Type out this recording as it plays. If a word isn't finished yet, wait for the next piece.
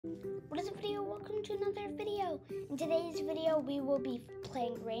What is the video? Welcome to another video. In today's video, we will be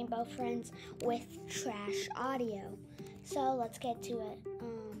playing Rainbow Friends with trash audio. So let's get to it.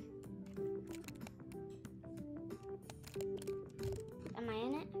 Am I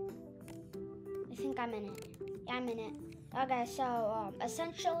in it? I think I'm in it. Yeah, I'm in it. Okay, so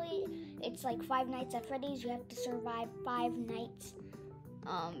essentially, it's like Five Nights at Freddy's. You have to survive 5 nights.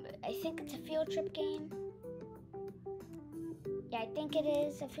 I think it's a field trip game. Yeah, I think it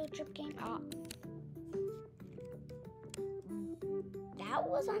is a field trip game. That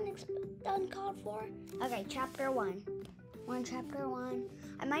was uncalled for. Okay, chapter 1. Chapter 1.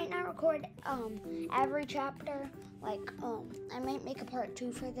 I might not record every chapter. Like I might make a part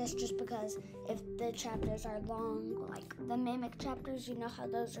 2 for this just because if the chapters are long, like the mimic chapters, you know how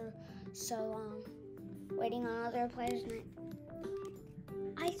those are so long. Waiting on other players.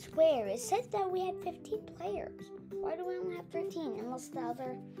 I swear, it said that we had 15 players. Why do we only have 13? Unless the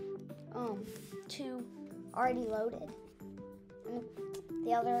other 2 already loaded.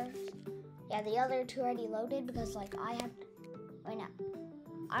 The other 2 already loaded because like I have. Wait, no,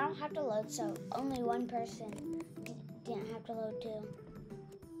 I don't have to load, so only one person didn't have to load too.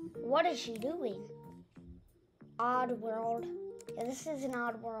 What is she doing? Odd world. Yeah, this is an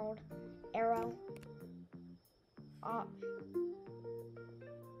odd world. Arrow.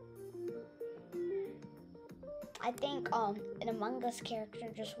 I think an Among Us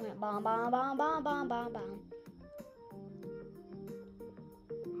character just went bomb, bomb, bomb, bomb, bomb, bomb, bomb.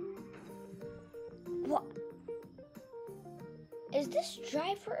 What? Is this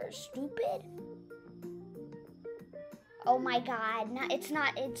driver stupid? Oh my God! No, it's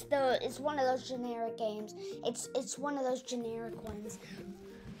not. It's one of those generic games. It's one of those generic ones.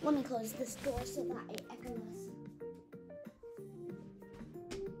 Let me close this door so that I echo less.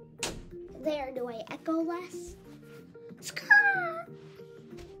 There, do I echo less?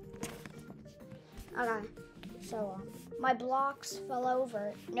 Okay, so my blocks fell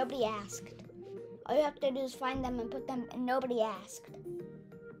over. Nobody asked. All you have to do is find them and put them, and nobody asked.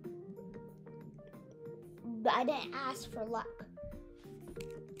 But I didn't ask for luck.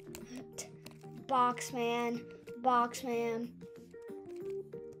 Box man.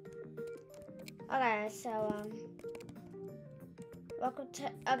 Okay, so welcome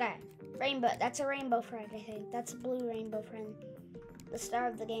to rainbow. That's a rainbow friend, I think. That's a blue rainbow friend. The star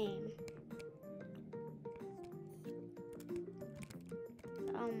of the game.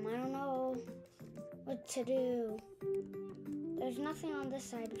 I don't know what to do. There's nothing on this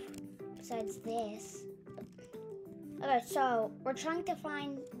side besides this. Okay, so we're trying to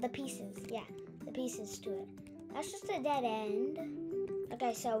find the pieces. Yeah, the pieces to it. That's just a dead end.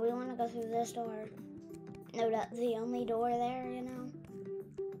 Okay, so we want to go through this door. No, the only door there, you know.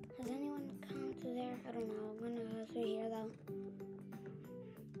 Has anyone come through there? I don't know. I'm gonna go through here though.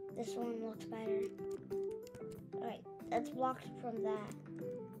 This one looks better. Alright, that's blocked from that.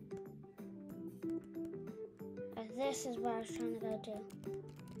 This is where I was trying to go to.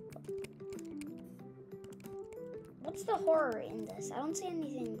 What's the horror in this? I don't see any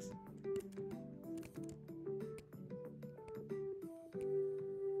things.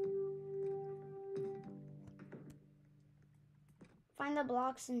 Find the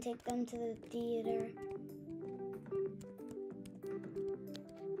blocks and take them to the theater.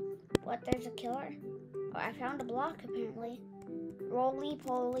 What, there's a killer? Oh, I found a block apparently.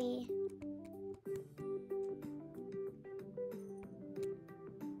 Roly-poly.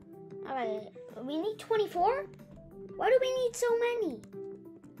 Alright, we need 24? Why do we need so many?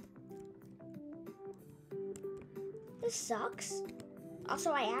 This sucks.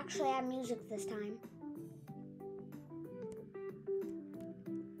 Also, I actually have music this time.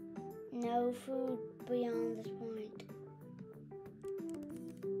 No food beyond this point.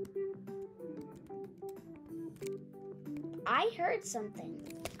 I heard something.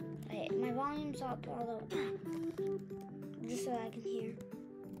 Wait, my volume's up all the way. Just so I can hear.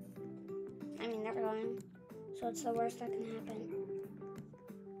 I mean, never mind. So it's the worst that can happen.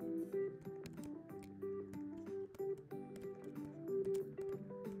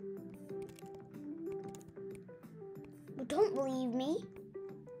 But don't leave me.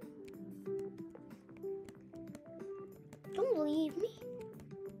 Don't leave me.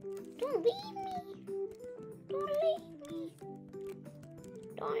 Don't leave me. Don't leave me.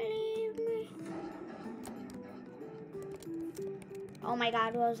 Don't leave me. Oh my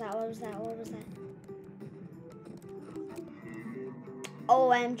God, what was that? What was that? What was that?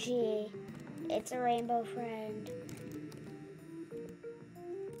 OMG. It's a rainbow friend.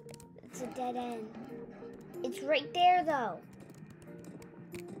 It's a dead end. It's right there though.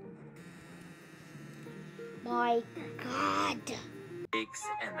 My God.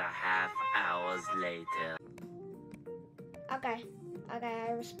 6.5 hours later. Okay.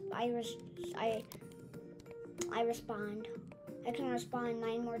 I respond. I can respond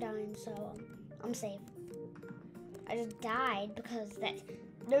 9 more times, so I'm safe. I just died because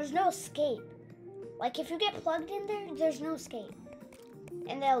there's no escape. Like, if you get plugged in there, there's no escape.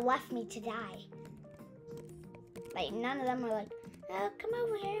 And they left me to die. Like, none of them are like, oh, come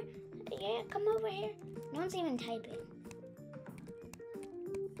over here. Yeah, come over here. No one's even typing.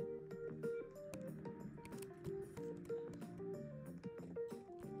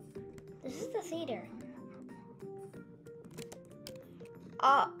 This is the theater.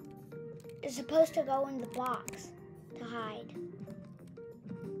 It's supposed to go in the box to hide.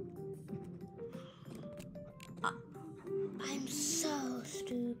 I'm so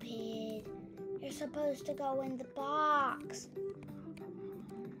stupid. You're supposed to go in the box.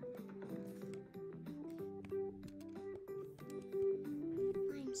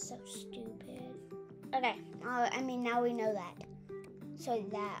 I'm so stupid. Okay, I mean, now we know that. So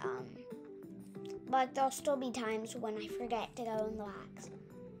that, but there'll still be times when I forget to go in the box.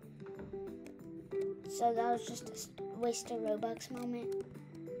 So that was just a waste of Robux moment.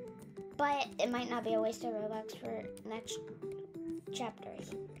 But it might not be a waste of Robux for next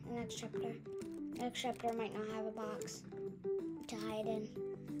chapters. The next chapter. Next chapter might not have a box to hide in.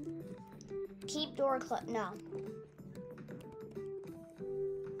 Keep door closed. No.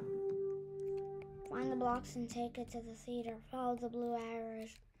 Find the blocks and take it to the theater. Follow the blue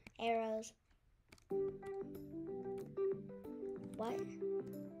arrows. What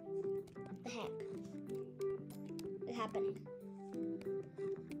the heck is happening?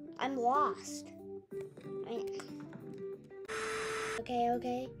 I'm lost.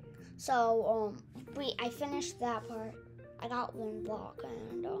 Okay. So, I finished that part. I got 1 block,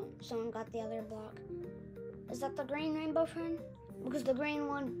 and someone got the other block. Is that the green rainbow friend? Because the green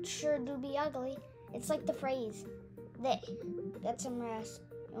one sure do be ugly. It's like the phrase, get some rest.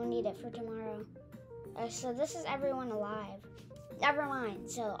 You'll need it for tomorrow. So this is everyone alive. Never mind.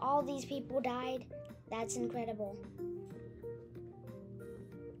 So all these people died. That's incredible.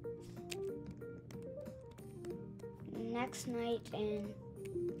 Next night in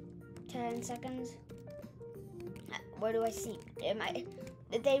 10 seconds. Where do I sleep?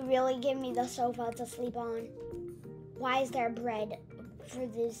 Did they really give me the sofa to sleep on? Why is there bread for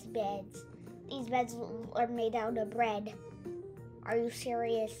these beds? These beds are made out of bread. Are you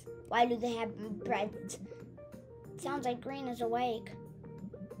serious? Why do they have bread? Sounds like Green is awake.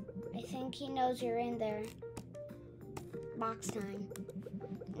 I think he knows you're in there. Box time.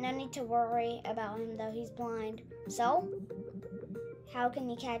 No need to worry about him though, he's blind. So, how can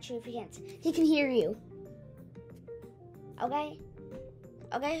he catch you if he can't? He can hear you. Okay?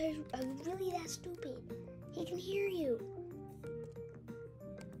 Are you really that stupid? He can hear you.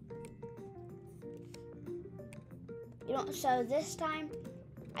 So this time,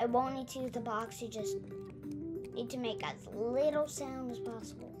 I won't need to use the box. You just need to make as little sound as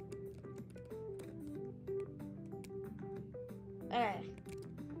possible. Okay.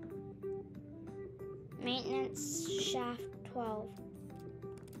 Maintenance shaft 12.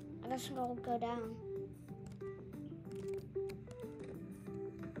 I guess I'll go down.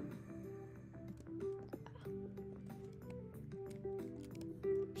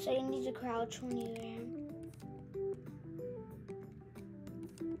 So you need to crouch when you're there.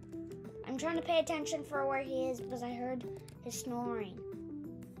 I'm trying to pay attention for where he is because I heard his snoring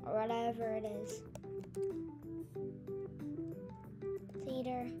or whatever it is.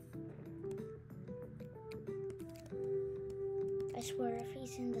 Theater. I swear if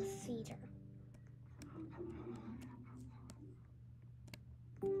he's in the theater.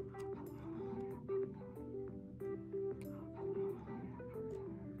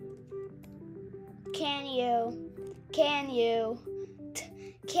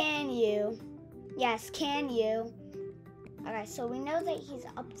 Can you? Yes, can you? Okay, so we know that he's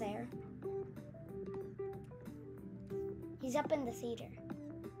up there. He's up in the theater.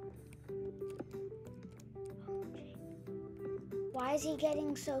 Why is he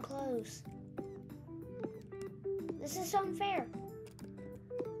getting so close? This is so unfair.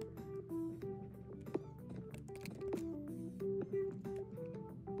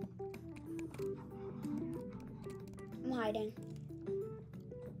 I'm hiding.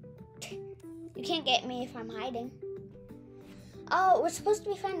 You can't get me if I'm hiding. Oh, we're supposed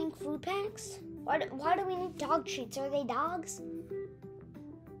to be finding food packs? Why do we need dog treats? Are they dogs?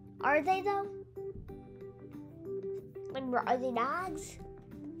 Are they though? Like, are they dogs?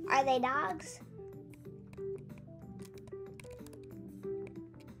 Are they dogs?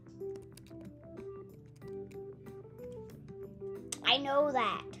 I know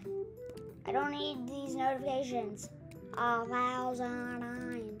that. I don't need these notifications 1,000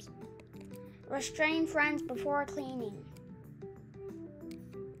 times. Restrain friends before cleaning.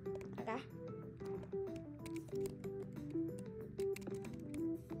 Okay.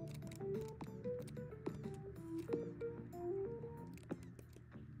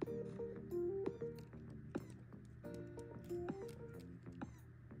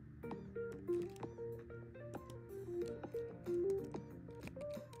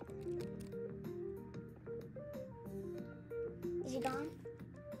 Is he gone?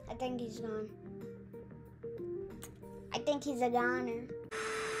 I think he's gone. I think he's a goner.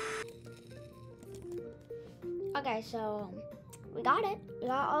 Okay, so we got it. We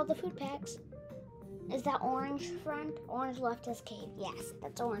got all the food packs. Is that Orange friend? Orange left his cave. Yes,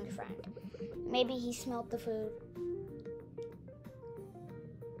 that's Orange friend. Maybe he smelled the food.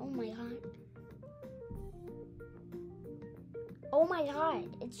 Oh my god. Oh my god.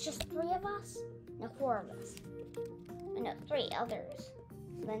 It's just 3 of us? No, 4 of us. No, 3 others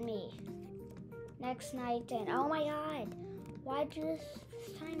than me. Next night, and oh my god. Why do this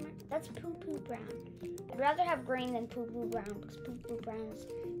timer? That's poo poo brown. I'd rather have green than poo poo brown because poo poo brown is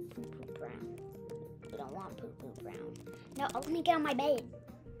poo poo brown. We don't want poo poo brown. No, let me get on my bed.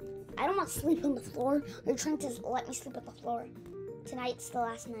 I don't want to sleep on the floor. They're trying to let me sleep on the floor. Tonight's the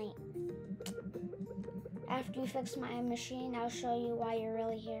last night. After you fix my machine, I'll show you why you're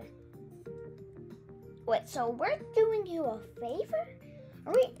really here. Wait, so we're doing you a favor?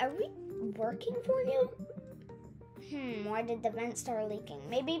 Are we working for you? Why did the vent start leaking?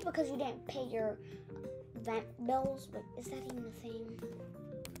 Maybe because you didn't pay your vent bills, but is that even a thing?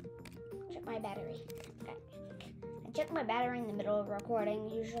 Check my battery. Okay. I check my battery in the middle of recording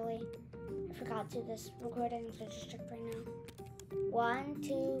usually. I forgot to this recording, so just check right now. 1,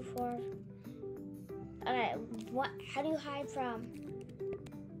 2, 4. Okay, how do you hide from?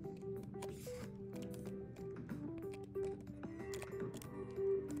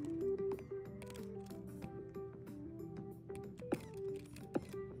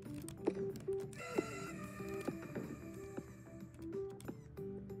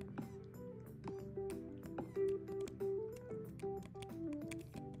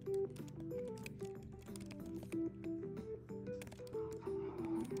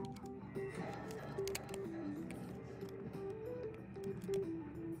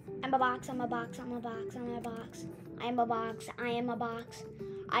 I'm a box, I'm a box, I'm a box, I'm a box. I am a box, I am a box.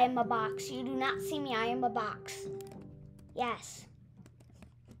 I am a box. You do not see me, I am a box. Yes.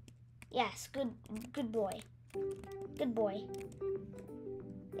 Yes, good boy. Good boy.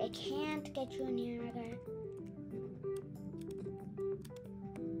 They can't get you in here, okay?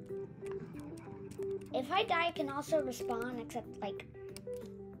 If I die, I can also respawn, except like,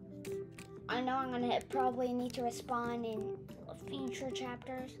 I know I'm gonna probably need to respawn in future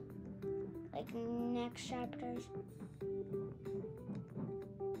chapters. Like next chapters.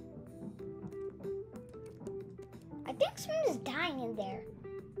 I think someone is dying in there.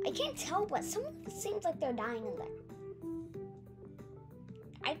 I can't tell, but someone seems like they're dying in there.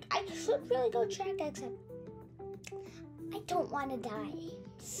 I should really go check, except I don't want to die.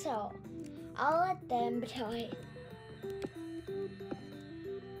 So I'll let them die.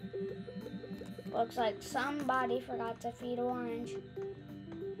 Looks like somebody forgot to feed Orange.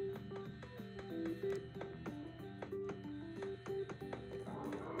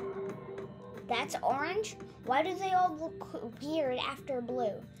 That's Orange? Why do they all look weird after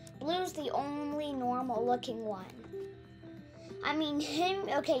Blue? Blue's the only normal looking one. I mean, him,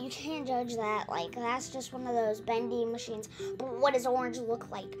 okay, you can't judge that. Like, that's just one of those bendy machines. But what does Orange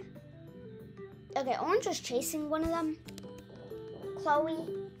look like? Okay, Orange was chasing one of them.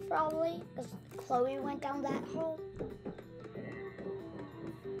 Chloe, probably, because Chloe went down that hole.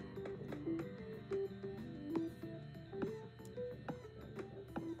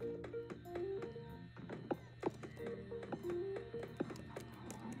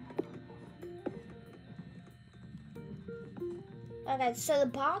 Okay, so the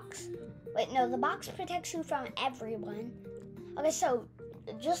box, the box protects you from everyone. Okay, so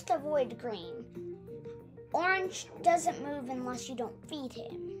just avoid green. Orange doesn't move unless you don't feed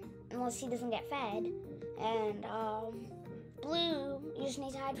him, unless he doesn't get fed. And blue, you just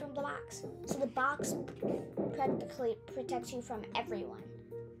need to hide from the box. So the box practically protects you from everyone,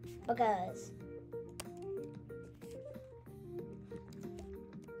 because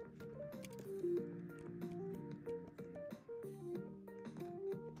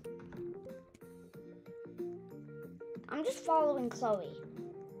I'm just following Chloe.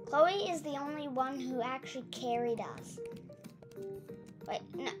 Chloe is the only one who actually carried us. Wait,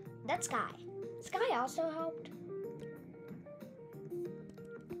 no, that's Sky. Sky also helped.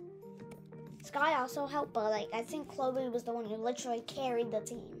 Sky also helped, but like I think Chloe was the one who literally carried the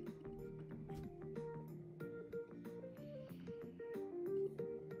team.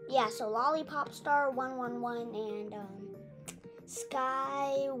 Yeah, so Lollipop Star 111 and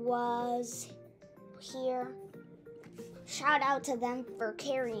Sky was here. Shout out to them for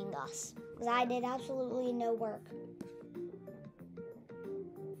carrying us, because I did absolutely no work.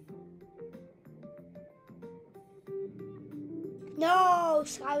 No,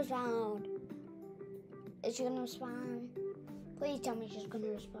 Sky was found. Is she gonna spawn? Please tell me she's gonna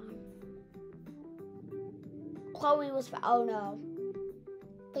respond. Chloe was found. Oh no.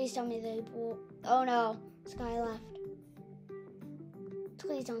 Please tell me they will. Oh no, Sky left.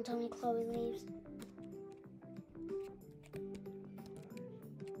 Please don't tell me Chloe leaves.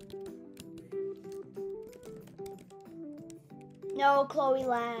 No, Chloe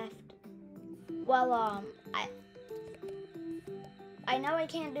left. Well, I know I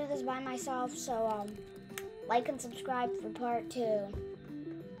can't do this by myself, so like and subscribe for part 2,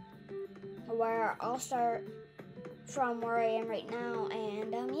 where I'll start from where I am right now,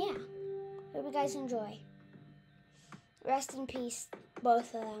 and yeah, hope you guys enjoy. Rest in peace,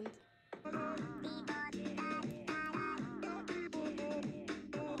 both of them.